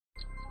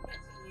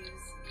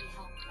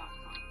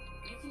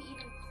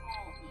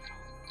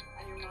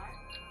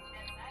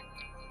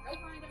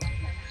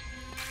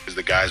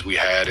the guys we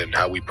had and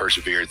how we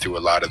persevered through a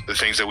lot of the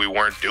things that we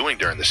weren't doing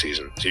during the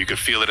season. So you could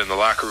feel it in the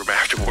locker room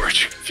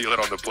afterwards. You could feel it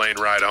on the plane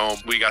ride home.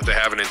 We got to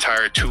have an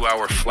entire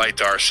 2-hour flight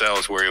to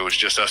ourselves where it was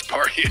just us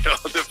partying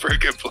on the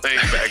freaking plane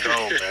back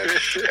home, man.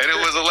 And it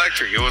was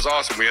electric. It was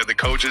awesome. We had the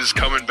coaches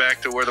coming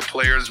back to where the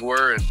players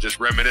were and just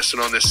reminiscing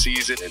on this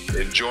season and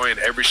enjoying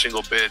every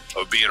single bit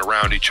of being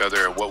around each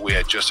other and what we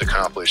had just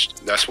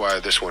accomplished. That's why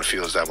this one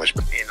feels that much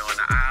better. Being on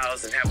the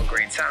aisles and have a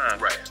great time.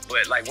 Right.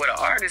 But like when an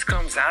artist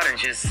comes out and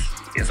just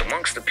is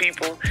amongst the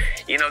people,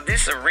 you know,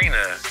 this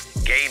arena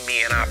gave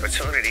me an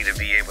opportunity to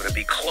be able to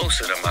be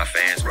closer to my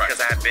fans because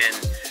I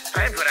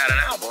hadn't put out an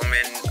album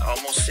in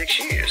almost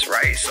 6 years,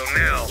 right? So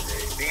now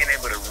being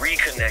able to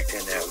reconnect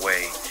in that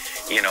way,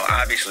 you know,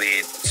 obviously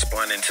it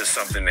spun into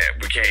something that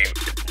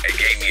it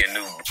gave me a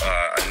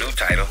new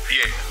title.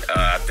 Yeah.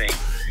 I think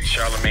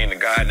Charlamagne the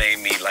God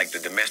named me like the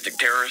domestic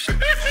terrorist.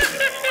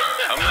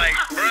 I'm like,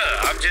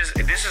 bruh,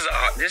 this is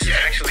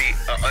actually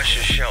a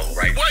Usher show,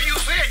 right? What you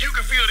said, you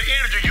can feel the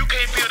energy. You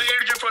can't feel the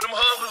energy from them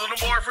husbands and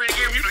the boyfriend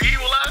giving you the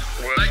evil eye.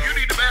 Well, like you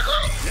need to back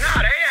up.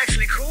 Nah, they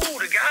actually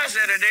cool. The guys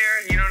that are there,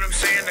 you know what I'm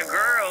saying? The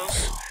girls,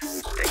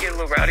 they get a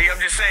little rowdy.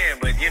 I'm just saying,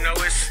 but you know,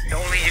 it's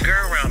don't leave your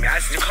girl around me. I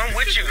said, come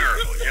with your girl.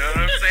 You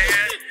know what I'm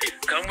saying?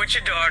 Come with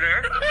your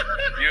daughter.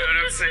 You know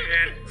what I'm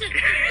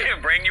saying?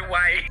 Bring your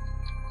wife.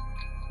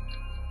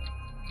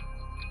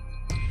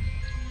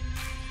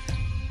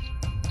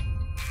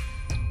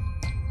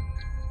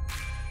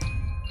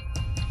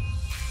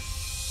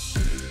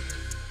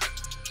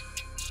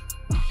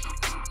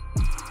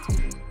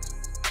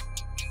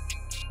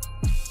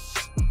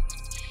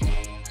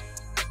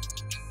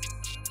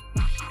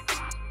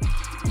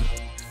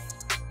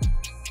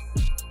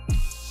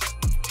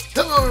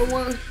 Hello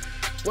everyone,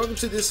 welcome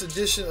to this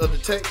edition of The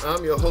Take.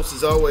 I'm your host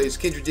as always,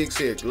 Kendrick Dix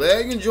here.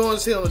 Glad you can join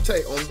us here on The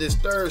Take on this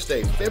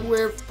Thursday,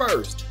 February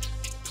 1st,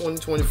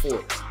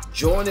 2024.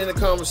 Join in the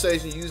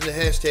conversation using the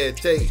hashtag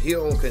Take here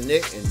on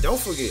Connect, and don't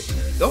forget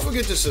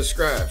to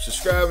subscribe.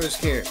 Subscribing is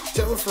caring.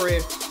 Tell a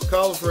friend,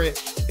 call a friend,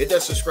 hit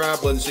that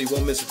subscribe button so you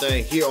won't miss a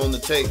thing here on The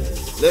Take.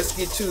 Let's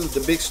get to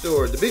the big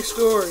story. The big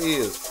story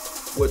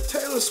is, will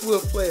Taylor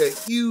Swift play a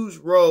huge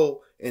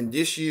role in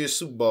this year's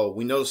Super Bowl?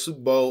 We know the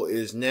Super Bowl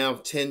is now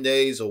 10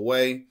 days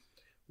away.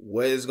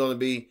 What it's going to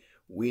be?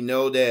 We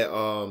know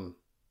that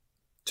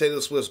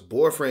Taylor Swift's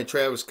boyfriend,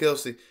 Travis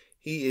Kelce,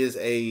 he is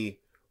a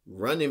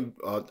running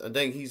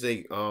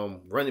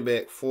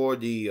back for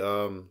the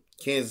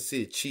Kansas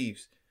City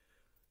Chiefs,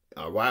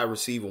 wide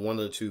receiver, one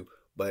of the two.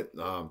 But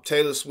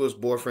Taylor Swift's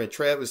boyfriend,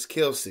 Travis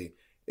Kelce,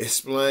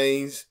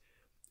 explains.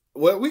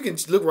 Well, we can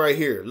look right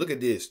here. Look at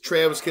this.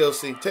 Travis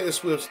Kelce, Taylor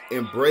Swift's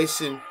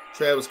embracing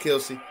Travis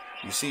Kelce.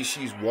 You see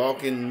she's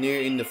walking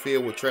near in the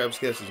field with Travis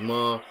Kelce's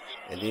mom,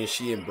 and then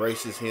she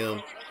embraces him,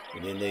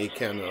 and then they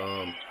kind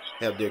of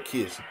have their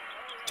kiss.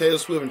 Taylor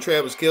Swift and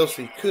Travis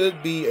Kelce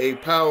could be a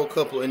power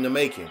couple in the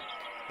making,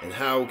 and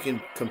how it can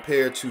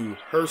compare to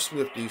her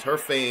Swifties, her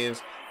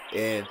fans,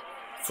 and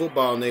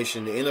Football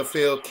Nation. The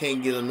NFL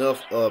can't get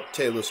enough of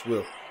Taylor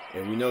Swift,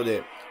 and we know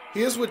that.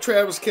 Here's what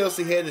Travis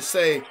Kelce had to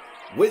say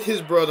with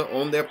his brother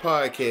on their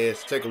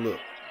podcast. Take a look.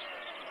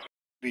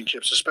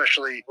 Championships,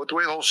 especially with the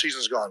way the whole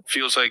season's gone.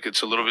 Feels like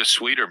it's a little bit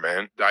sweeter,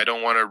 man. I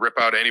don't want to rip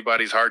out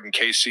anybody's heart in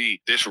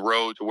KC. This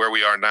road to where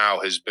we are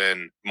now has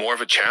been more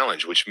of a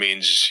challenge, which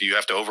means you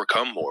have to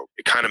overcome more.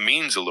 It kind of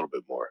means a little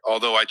bit more.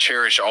 Although I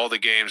cherish all the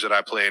games that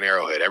I play in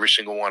Arrowhead, every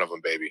single one of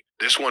them, baby.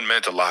 This one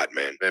meant a lot,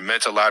 man. It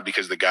meant a lot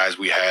because the guys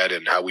we had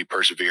and how we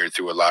persevered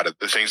through a lot of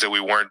the things that we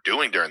weren't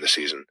doing during the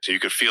season. So you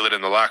could feel it in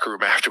the locker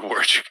room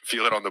afterwards. You could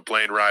feel it on the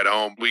plane ride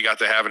home. We got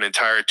to have an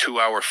entire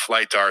 2-hour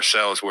flight to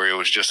ourselves where it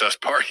was just us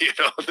partying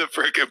on the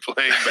freaking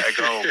plane back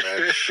home,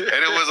 man.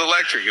 And it was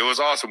electric. It was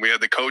awesome. We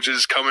had the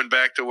coaches coming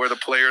back to where the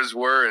players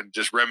were and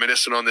just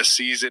reminiscing on this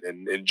season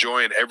and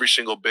enjoying every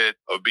single bit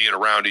of being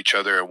around each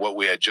other and what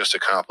we had just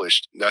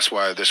accomplished. That's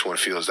why this one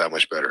feels that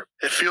much better.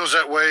 It feels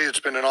that way. It's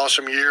been an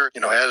awesome year.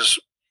 You know, as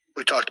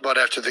we talked about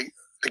after the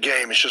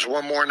game, it's just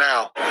one more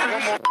now. One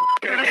more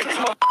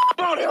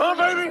about it, huh,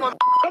 baby?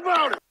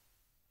 About it.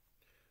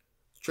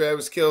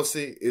 Travis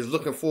Kelce is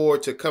looking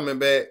forward to coming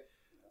back,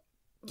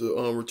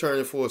 to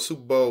returning for a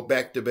Super Bowl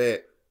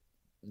back-to-back.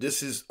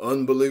 This is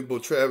unbelievable.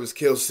 Travis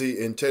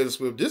Kelce and Taylor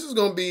Swift. This is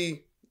going to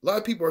be, a lot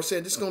of people are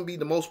saying this is going to be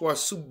the most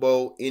watched Super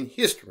Bowl in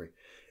history.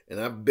 And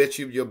I bet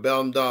you your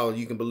bottom dollar,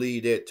 you can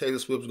believe that Taylor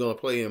Swift is going to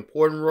play an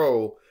important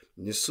role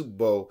in this Super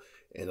Bowl.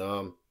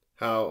 And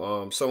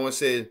how someone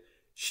said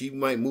she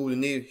might move the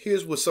needle.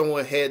 Here's what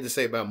someone had to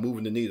say about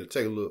moving the needle.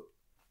 Take a look.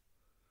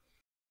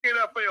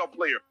 NFL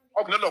player.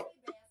 Oh, no,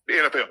 the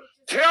NFL.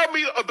 Tell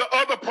me the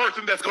other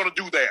person that's going to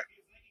do that.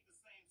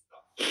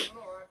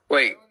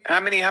 Wait, how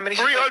many?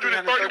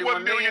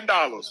 $331 million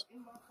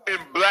in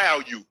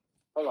value.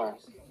 Hold on.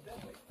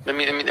 Let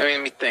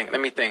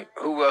me think.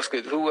 Who else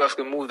could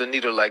move the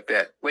needle like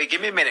that? Wait,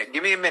 give me a minute.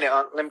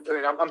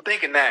 I'm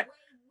thinking that.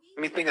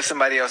 Let me think of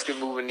somebody else could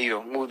move the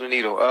needle. There's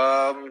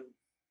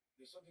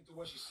something to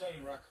what she's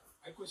saying, Rock.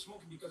 I quit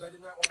smoking because I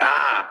did not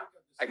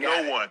want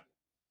No one.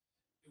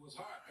 It was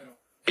hard.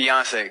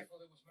 Beyonce.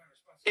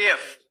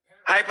 If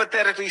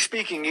hypothetically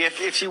speaking,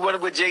 if she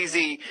went with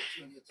Jay-Z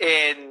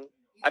and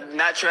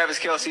not Travis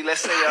Kelce,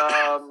 let's say,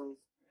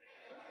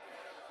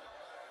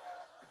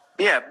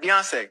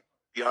 Beyonce.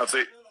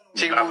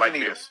 She can Not move like the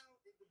needle. this.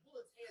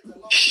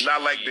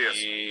 Not like this.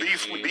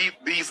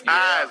 These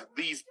eyes,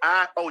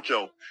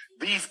 Ocho.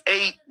 These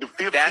 8 to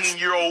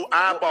 15-year-old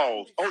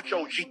eyeballs.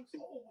 Ocho,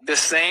 The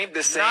same.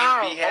 No,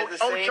 He has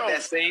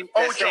that same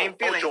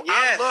feeling. Ocho,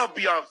 Yes. I love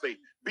Beyonce.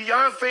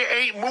 Beyonce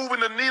ain't moving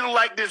the needle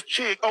like this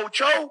chick,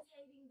 Ocho.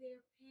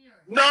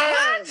 No.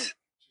 What?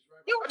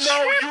 You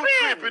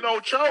tripping,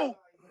 Ocho.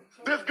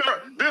 This girl,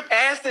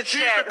 Ask the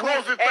she's chat. the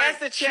closest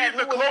She's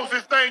the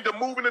closest thing to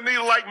moving the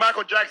needle like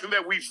Michael Jackson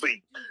that we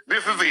see.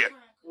 This is it.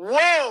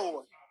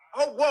 Whoa.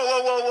 Oh,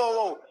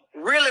 whoa.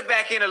 Reel it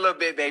back in a little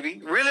bit,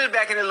 baby. Reel it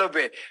back in a little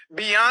bit.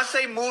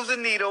 Beyonce moves the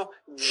needle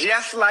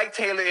just like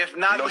Taylor, if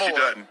not more. No, she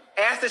doesn't.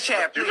 Ask the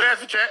chat, please. You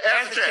ask the chat.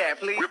 Ask the chat,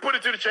 please. We put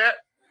it to the chat.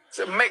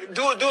 So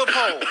do a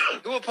poll.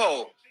 Do a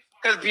poll.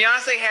 Because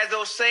Beyonce has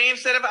those same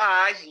set of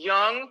eyes,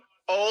 young,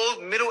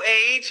 old, middle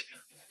age,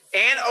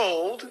 and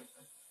old,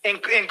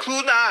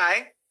 including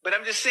eye. But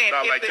I'm just saying,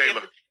 Not like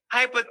Taylor.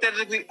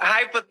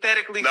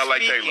 hypothetically Not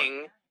like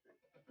speaking,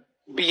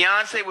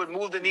 Beyonce would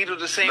move the needle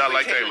the same Not way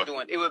like Taylor Taylor.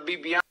 doing. It would be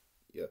Beyonce.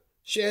 Yeah.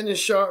 Shannon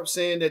Sharp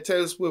saying that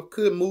Taylor Swift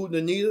could move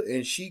the needle,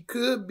 and she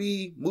could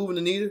be moving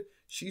the needle.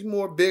 She's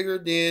more bigger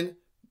than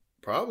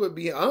probably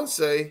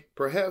Beyonce,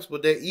 perhaps,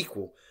 but they're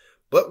equal.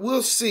 But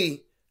we'll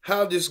see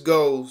how this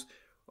goes.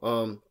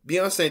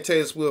 Beyonce and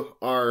Taylor Swift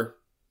are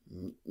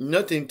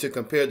nothing to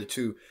compare the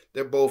two.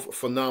 They're both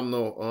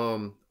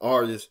phenomenal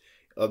artists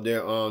of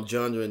their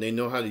genre, and they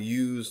know how to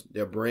use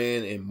their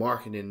brand and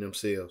marketing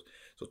themselves.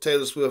 So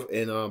Taylor Swift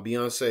and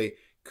Beyonce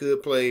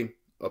could play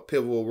a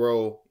pivotal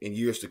role in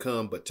years to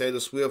come, but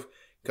Taylor Swift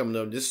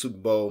coming up this Super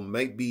Bowl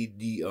might be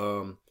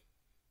the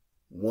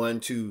one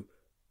to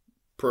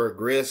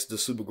progress the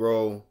Super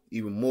Bowl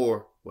even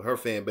more with her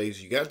fan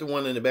base. You got the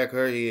one in the back of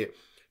her head.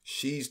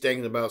 She's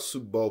thinking about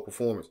Super Bowl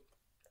performance.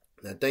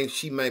 And I think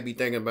she might be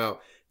thinking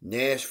about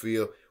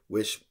Nashville,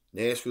 which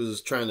Nashville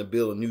is trying to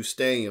build a new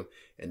stadium,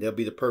 and there'll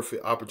be the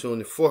perfect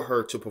opportunity for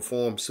her to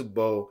perform Super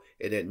Bowl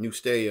at that new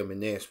stadium in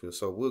Nashville.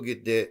 So we'll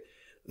get that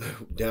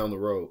down the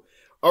road.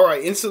 All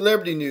right, in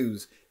celebrity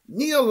news,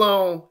 Nia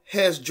Long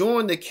has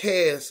joined the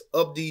cast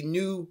of the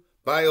new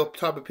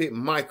biopic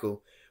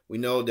Michael. We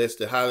know that's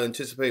the highly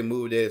anticipated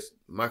movie that's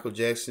Michael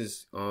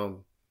Jackson's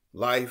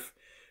life.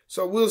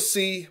 So we'll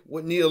see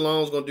what Nia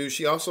Long's going to do.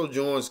 She also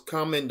joins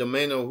Carmen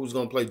Domeno, who's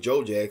going to play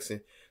Joe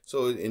Jackson.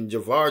 So, and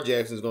Javar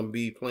Jackson is going to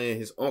be playing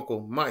his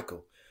uncle,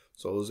 Michael.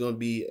 So it's going to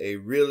be a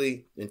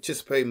really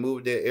anticipated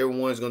movie that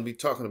everyone's going to be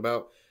talking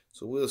about.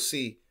 So we'll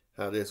see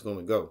how that's going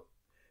to go.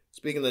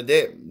 Speaking of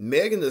that,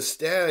 Megan Thee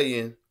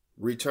Stallion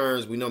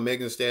returns. We know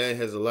Megan Thee Stallion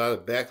has a lot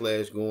of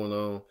backlash going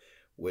on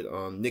with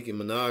Nicki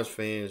Minaj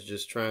fans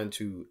just trying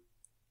to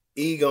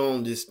egg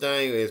on this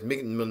thing as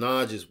Nicki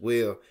Minaj as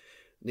well.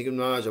 Nicki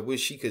Minaj, I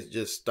wish she could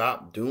just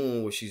stop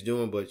doing what she's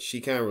doing, but she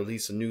kind of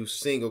released a new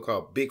single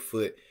called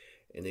Bigfoot,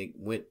 and it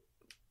went,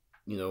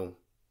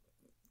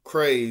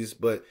 crazy.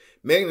 But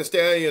Megan Thee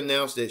Stallion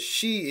announced that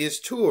she is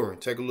touring.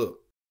 Take a look.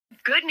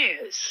 Good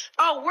news.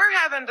 Oh, we're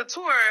having the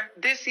tour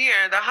this year.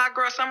 The Hot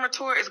Girl Summer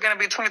Tour is going to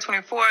be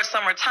 2024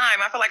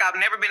 summertime. I feel like I've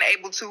never been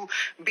able to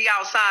be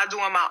outside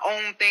doing my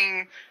own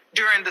thing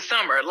during the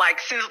summer,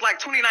 since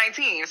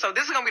 2019. So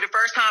this is going to be the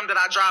first time that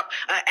I drop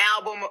an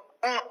album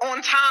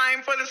on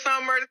time for the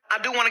summer. I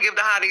do want to give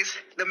the hotties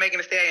the Megan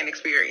Thee Stallion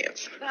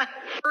experience.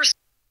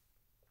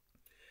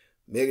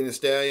 Megan Thee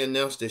Stallion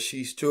announced that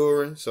she's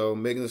touring. So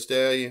Megan Thee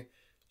Stallion,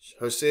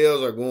 her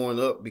sales are going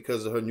up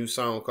because of her new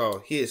song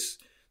called Hiss.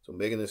 So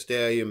Megan Thee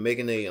Stallion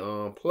making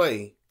a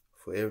play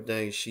for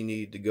everything she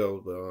needs to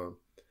go.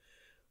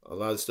 But a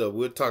lot of stuff,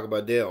 we'll talk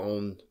about that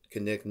on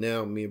Connect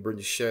Now, me and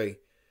Brittany Shea,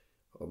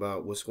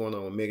 about what's going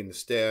on with Megan Thee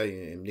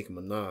Stallion and Nicki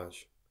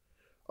Minaj.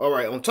 All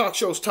right, on talk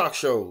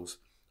shows.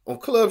 On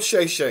Club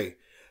Shay Shay,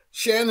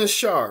 Shannon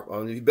Sharp,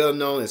 better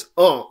known as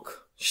Unc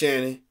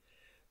Shannon,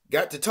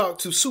 got to talk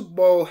to Super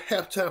Bowl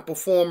halftime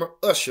performer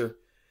Usher.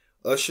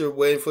 Usher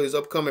waiting for his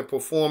upcoming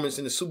performance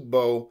in the Super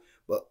Bowl.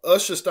 But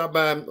Usher stopped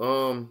by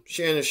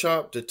Shannon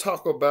Sharp to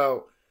talk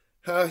about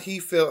how he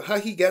felt, how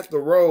he got the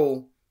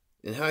role,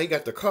 and how he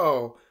got the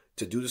call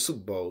to do the Super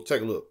Bowl.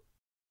 Take a look.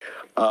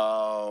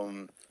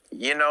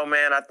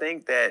 Man, I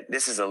think that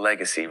this is a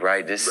legacy,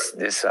 right? This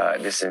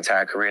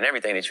entire career and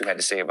everything that you had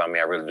to say about me,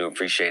 I really do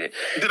appreciate it.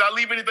 Did I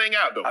leave anything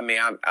out, though? I mean,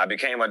 I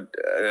became I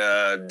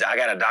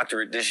got a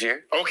doctorate this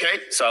year. Okay.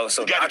 So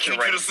you got a key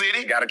to the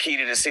city? Got a key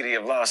to the city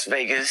of Las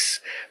Vegas.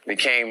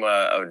 Became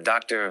a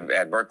doctor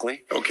at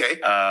Berkeley. Okay.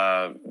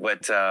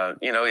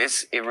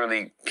 It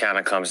really kind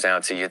of comes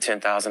down to your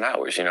 10,000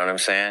 hours, you know what I'm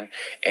saying?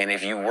 And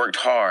if you worked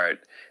hard,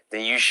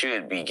 then you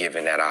should be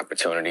given that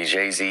opportunity.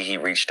 Jay-Z, he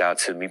reached out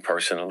to me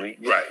personally.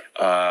 Right.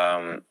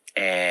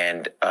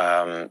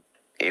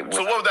 It was...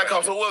 So what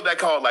was that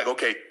called? Like,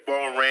 okay,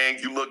 phone rang,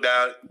 you look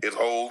down, it's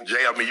old.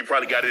 Jay, I mean, you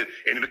probably got it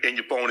in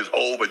your phone, it's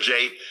old, but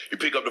Jay, you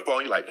pick up the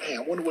phone, you're like, hey, I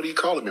wonder what he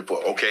calling me for.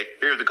 Okay,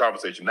 here's the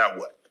conversation. Now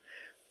what?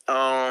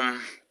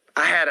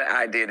 I had an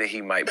idea that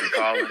he might be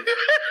calling.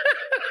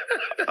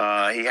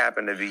 He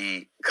happened to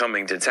be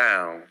coming to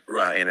town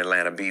in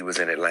Atlanta. B was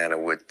in Atlanta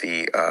with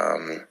the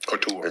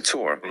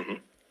tour. Mm-hmm.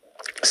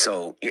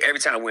 So every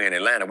time we're in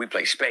Atlanta, we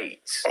play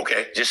spades.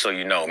 Okay. Just so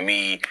you know,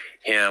 me,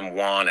 him,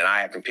 Juan, and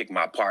I have to pick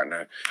my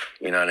partner,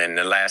 and then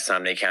the last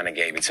time they kind of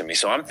gave it to me.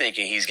 So I'm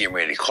thinking he's getting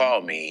ready to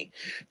call me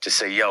to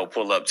say, yo,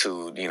 pull up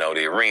to,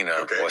 the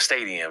arena or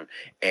stadium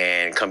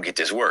and come get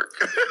this work.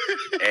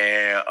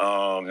 And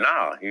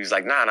he was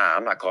like, nah,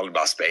 I'm not calling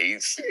about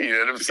spades. You know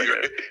what I'm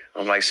saying?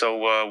 I'm like,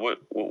 so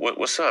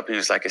what's up? He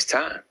was like, it's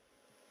time.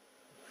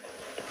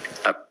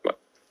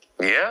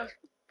 Yeah?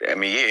 I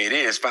mean, yeah, it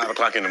is 5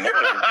 o'clock in the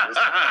morning.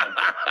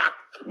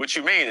 What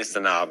you mean it's the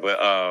now? But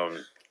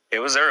it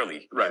was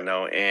early, right?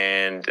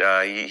 And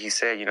he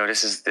said,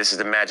 this is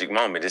the magic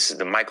moment. This is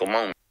the Michael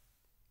moment.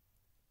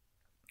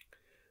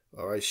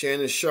 All right,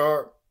 Shannon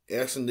Sharp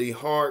asking the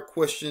hard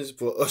questions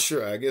for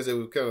Usher. I guess it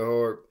was kind of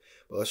hard,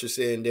 but Usher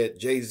saying that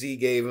Jay-Z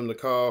gave him the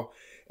call,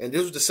 and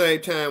this was the same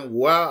time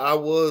while I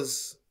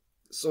was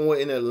somewhere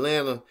in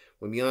Atlanta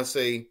when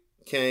Beyonce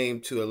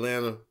came to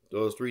Atlanta.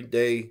 Those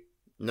 3-day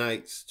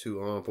nights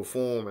to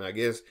perform, and I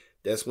guess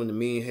that's when the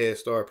mean had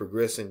started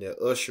progressing that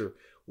Usher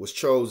was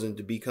chosen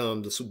to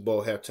become the Super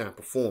Bowl halftime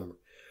performer.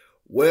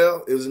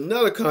 Well, it was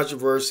another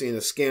controversy and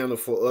a scandal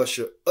for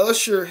Usher.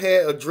 Usher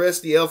had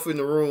addressed the elephant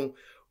in the room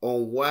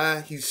on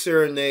why he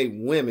serenaded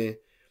women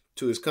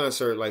to his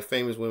concert, like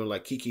famous women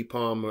like Keke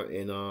Palmer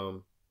and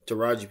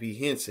Taraji P.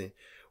 Henson.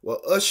 Well,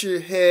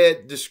 Usher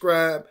had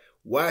described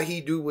why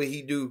he do what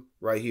he do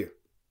right here.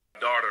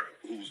 Daughter,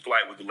 whose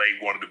flight was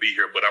delayed, wanted to be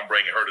here, but I'm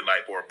bringing her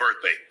tonight for her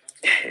birthday.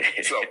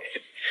 So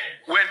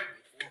when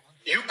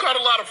you caught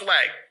a lot of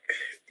flack,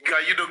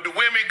 the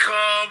women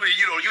come and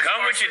you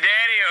come with your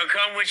daddy or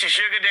come with your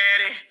sugar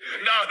daddy.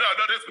 No.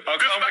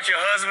 Come with your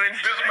husband.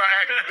 This is my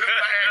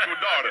actual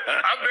daughter.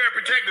 I'm very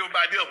protective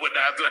about this one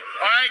now. So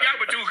I ain't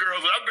got my 2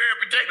 girls. I'm very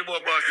protective of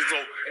Buster. So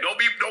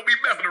don't be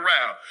messing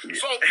around.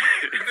 So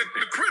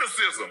the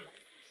criticism.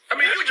 I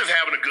mean, you're just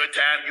having a good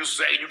time. You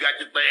say you got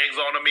your things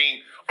on. I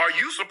mean, are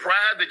you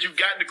surprised that you've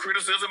gotten the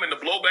criticism and the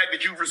blowback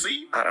that you've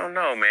received? I don't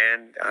know,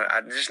 man. I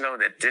just know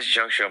that this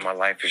juncture of my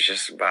life is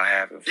just about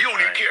having fun. You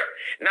don't even care.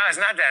 No, it's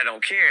not that I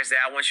don't care. It's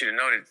that I want you to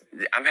know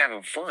that I'm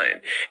having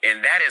fun.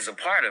 And that is a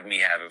part of me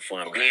having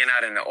fun. Okay. Being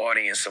out in the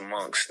audience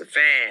amongst the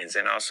fans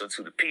and also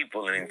to the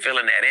people and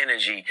feeling that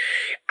energy.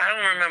 I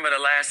don't remember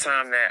the last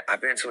time that I've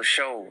been to a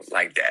show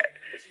like that.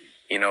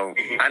 I know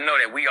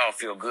that we all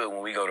feel good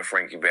when we go to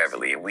Frankie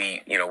Beverly and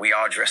we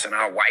all dress in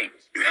our white.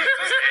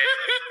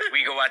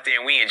 We go out there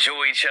and we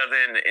enjoy each other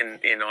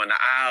and on the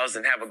aisles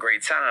and have a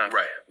great time.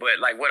 Right. But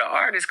like when an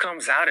artist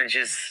comes out and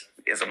just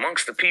is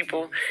amongst the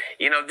people,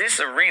 this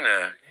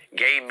arena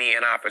gave me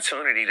an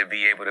opportunity to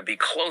be able to be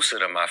closer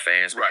to my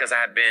fans because I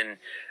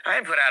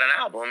hadn't put out an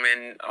album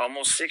in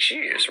almost 6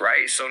 years,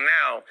 right? So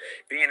now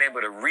being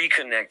able to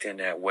reconnect in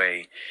that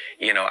way,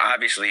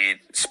 obviously it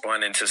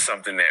spun into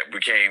something that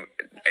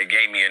it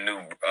gave me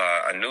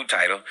a new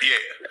title.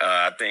 Yeah.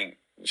 I think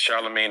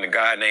Charlamagne the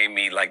God named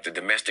me like the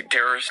domestic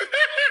terrorist.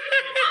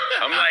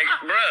 I'm like,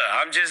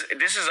 bruh,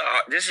 this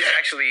is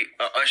actually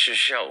a Usher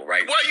show,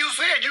 right? Well, you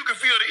said you can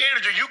feel the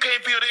energy. You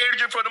can't feel the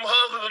energy from them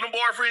husbands and them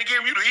boyfriends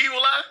giving you the evil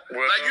eye?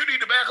 Well, like, you need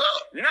to back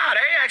up. Nah,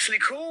 they actually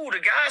cool. The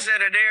guys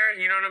that are there,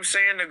 you know what I'm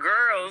saying? The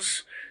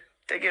girls,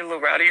 they get a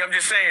little rowdy. I'm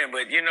just saying,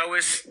 but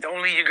it's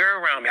don't leave your girl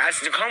around me. I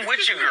said, come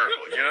with your girl.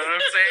 You know what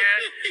I'm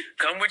saying?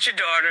 Come with your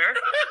daughter.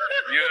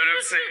 You know what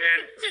I'm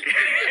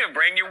saying?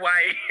 Bring your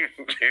wife.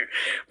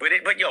 But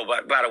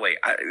by the way,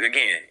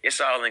 again,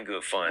 it's all in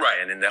good fun, right?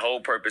 And the whole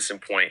purpose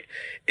and point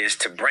is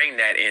to bring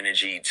that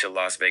energy to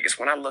Las Vegas.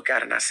 When I look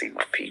out and I see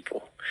my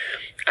people,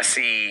 I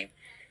see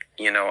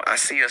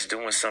us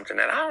doing something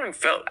that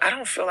I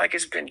don't feel like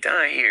it's been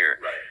done here,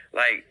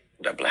 right? Like.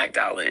 The Black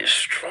Dollar is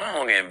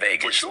strong in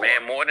Vegas,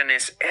 man, more than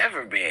it's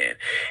ever been.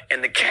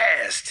 And the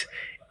cast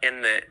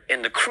and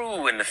the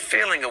crew and the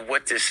feeling of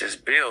what this has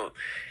built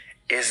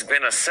has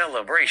been a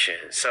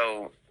celebration.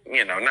 So,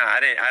 I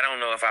don't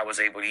know if I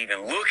was able to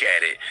even look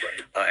at it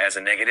as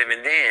a negative.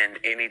 And then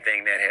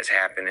anything that has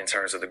happened in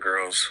terms of the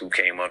girls who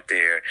came up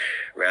there,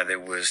 rather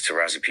it was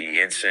Taraji P.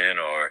 Henson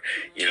or,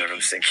 know what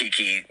I'm saying,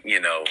 Keke,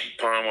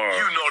 Palmer.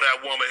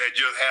 That woman had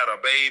just had a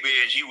baby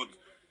and she was...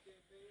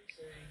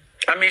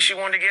 I mean, she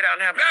wanted to get out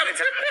and have a good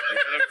time. You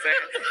know what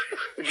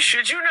I'm saying?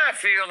 Should you not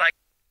feel like...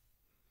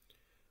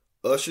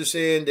 Usher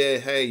saying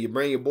that, hey, you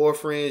bring your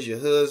boyfriends, your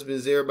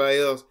husbands, everybody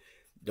else,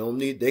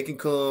 they can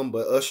come,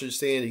 but Usher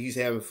saying that he's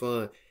having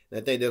fun.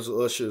 And I think that's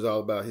what Usher is all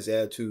about, his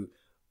attitude.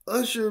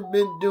 Usher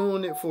been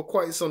doing it for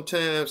quite some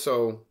time,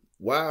 so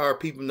why are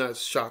people not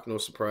shocked nor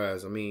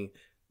surprised? I mean,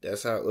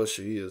 that's how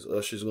Usher is.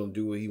 Usher's going to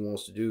do what he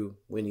wants to do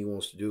when he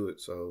wants to do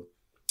it. So,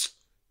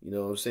 you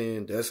know what I'm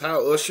saying? That's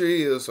how Usher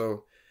is,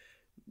 so...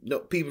 No,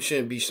 people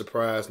shouldn't be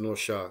surprised nor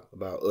shocked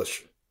about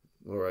Usher.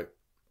 All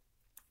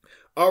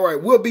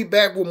right. We'll be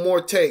back with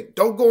more Take.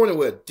 Don't go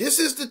anywhere. This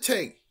is the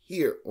Take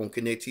here on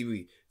Connect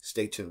TV.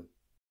 Stay tuned.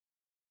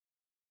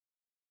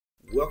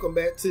 Welcome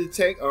back to The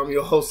Take. I'm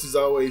your host as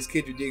always,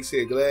 Kendrick Dix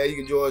here. Glad you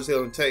can join us here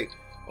on The Take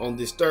on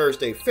this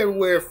Thursday,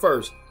 February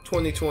 1st,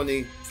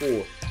 2024.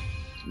 You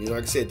know,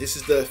 like I said, this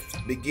is the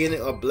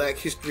beginning of Black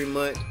History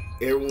Month.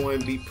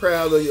 Everyone be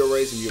proud of your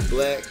race. If you're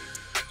black,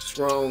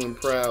 strong and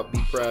proud,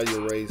 be proud of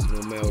your race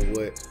no matter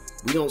what.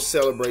 We don't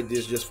celebrate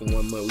this just for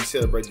 1 month. We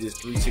celebrate this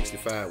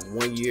 365,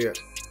 1 year.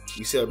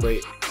 We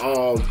celebrate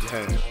all the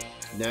time,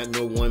 not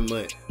no 1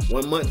 month.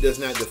 1 month does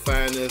not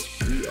define us.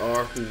 We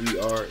are who we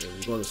are, and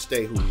we're going to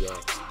stay who we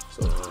are.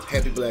 So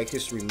happy Black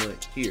History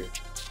Month here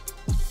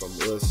from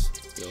us,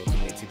 from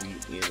NTV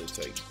and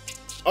The Take.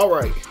 All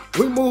right,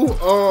 we move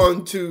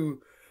on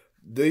to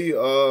the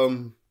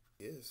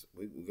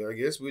I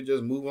guess we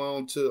just move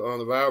on to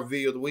the viral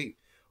video of the week.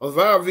 On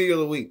the viral video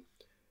of the week,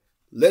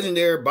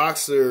 legendary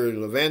boxer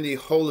Evander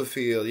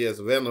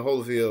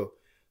Holyfield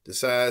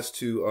decides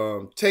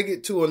to take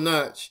it to a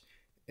notch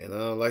and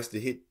likes to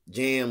hit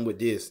jam with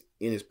this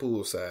in his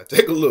poolside.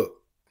 Take a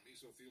look.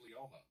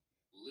 Mesothelioma.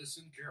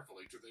 Listen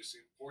carefully to this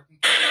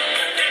important.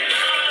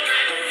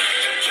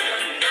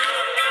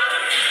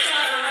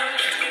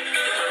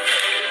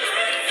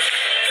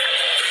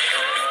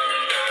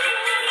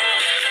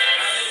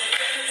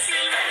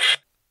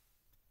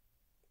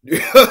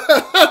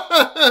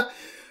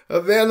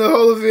 Evander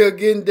Holyfield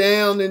getting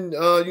down, and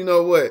you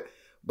know what?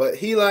 But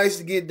he likes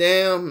to get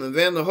down.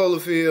 Evander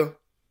Holyfield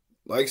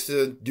likes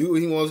to do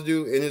what he wants to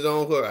do in his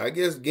own hood. I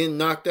guess getting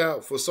knocked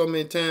out for so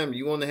many times,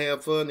 you want to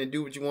have fun and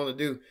do what you want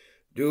to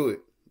do it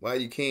while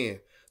you can.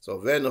 So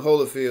Evander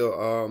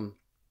Holyfield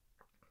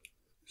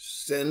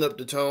setting up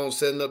the tone,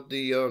 setting up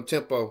the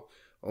tempo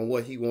on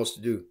what he wants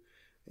to do.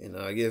 And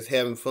I guess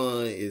having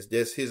fun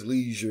that's his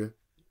leisure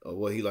of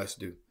what he likes to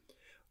do.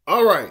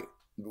 All right.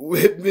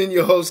 We've been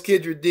your host,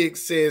 Kendrick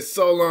Dix, saying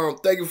so long.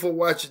 Thank you for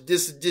watching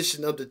this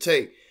edition of The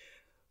Take.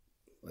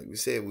 Like we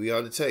said, we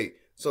are The Take.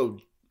 So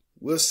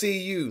we'll see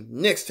you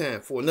next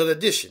time for another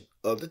edition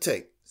of The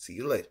Take. See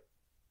you later.